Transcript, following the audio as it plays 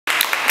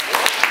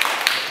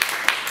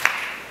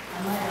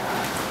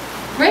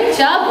Great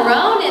job,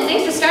 Ronan.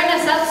 Thanks for starting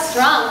us out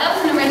strong. That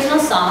was an original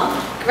song.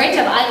 Great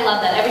job. I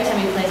love that. Every time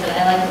he plays it,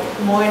 I like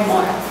it more and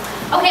more.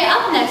 Okay,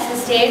 up next on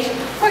the stage,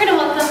 we're going to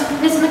welcome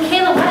Miss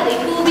Michela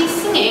Wiley, who will be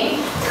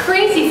singing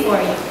Crazy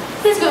for You.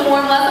 Please give a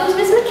warm welcome to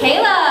Miss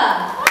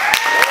Michela.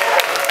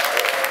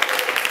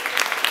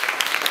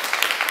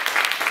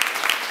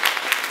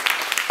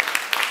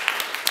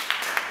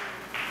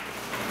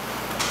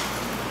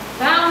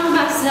 Found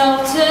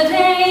myself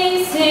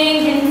today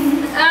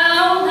singing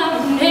out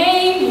loud the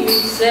name you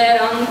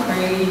said. I'm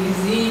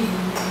crazy.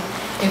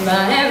 If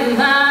I am,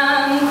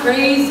 I'm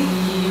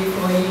crazy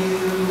for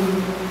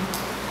you.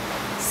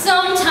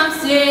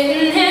 Sometimes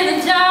sitting in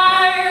the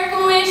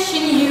dark,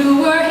 wishing you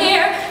were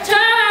here,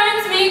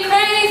 turns me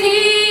crazy.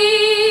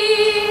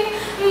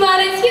 But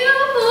it's you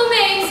who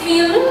makes me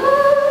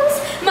lose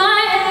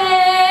my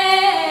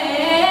head.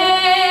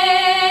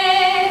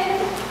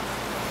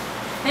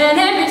 And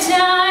every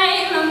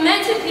time I'm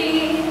meant to be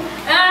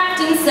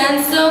acting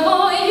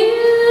sensible,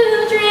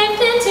 you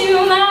drift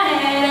into my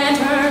head and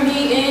turn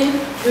me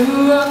into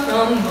a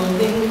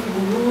crumbling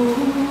fool.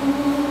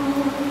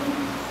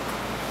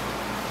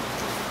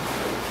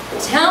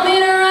 Tell me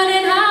to run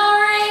in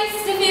our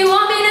race if you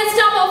want me to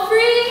stop or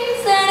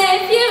freeze, and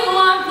if you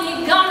want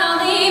me gonna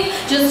leave,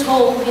 just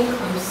hold me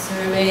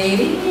closer,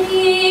 baby,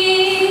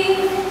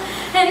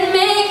 and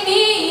make me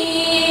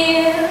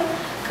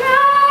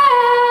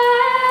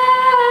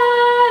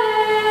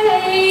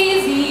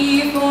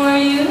crazy for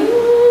you.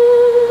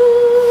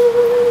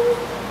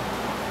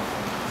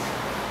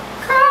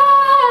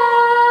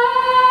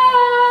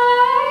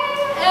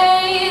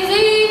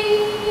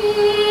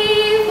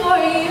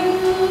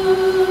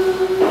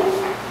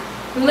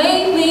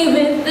 Lately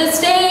with the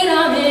state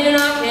I'm in, I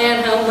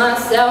can't help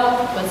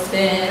myself but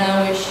spin.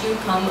 I wish you'd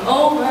come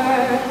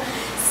over,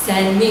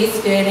 send me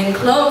spinning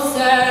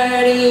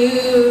closer to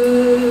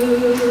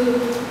you.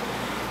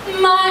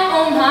 My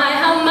oh my,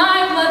 how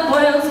my blood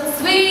boils the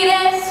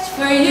sweetest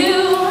for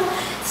you.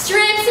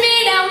 Strips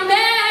me down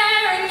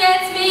bare and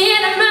gets me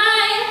into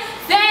my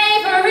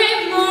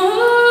favorite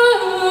mood.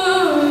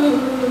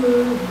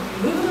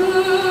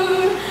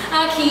 I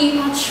keep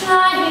on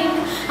trying,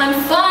 I'm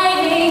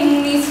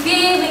fighting these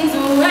feelings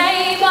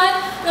away, but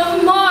the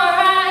more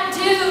I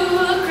do,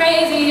 the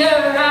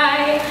crazier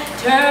I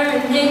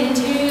turn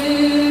into.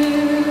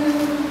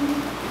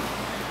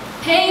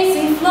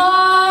 Pacing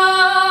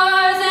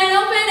floors and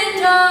opening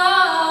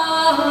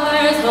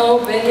doors,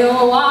 hoping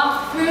you'll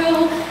walk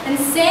through and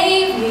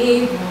save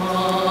me.